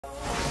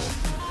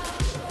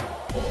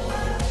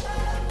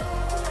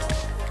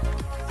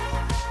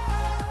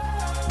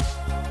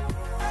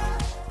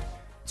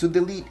To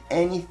delete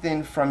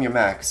anything from your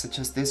Mac, such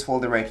as this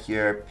folder right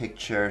here,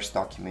 pictures,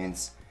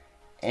 documents,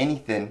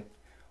 anything,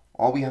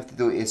 all we have to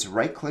do is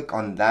right click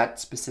on that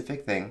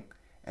specific thing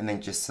and then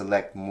just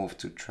select move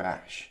to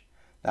trash.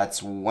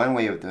 That's one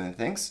way of doing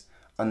things.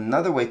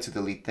 Another way to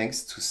delete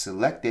things, to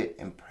select it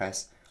and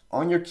press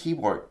on your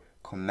keyboard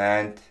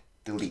Command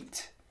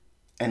Delete,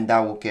 and that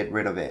will get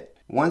rid of it.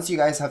 Once you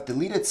guys have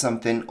deleted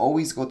something,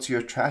 always go to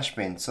your trash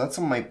bin. So that's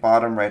on my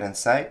bottom right hand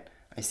side.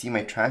 I see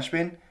my trash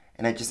bin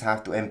and I just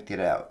have to empty it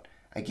out.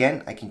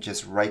 Again, I can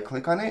just right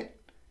click on it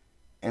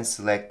and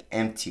select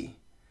empty.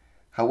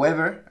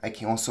 However, I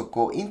can also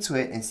go into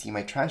it and see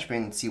my trash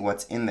bin and see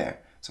what's in there.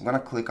 So I'm gonna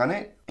click on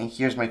it and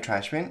here's my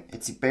trash bin.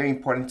 It's very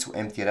important to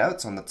empty it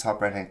out. So on the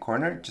top right hand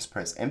corner, just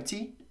press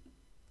empty.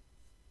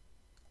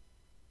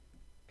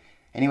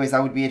 Anyways,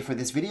 that would be it for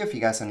this video. If you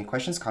guys have any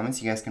questions,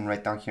 comments, you guys can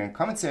write down here in the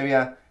comments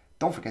area.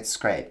 Don't forget to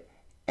subscribe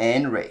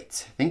and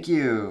rate. Thank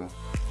you.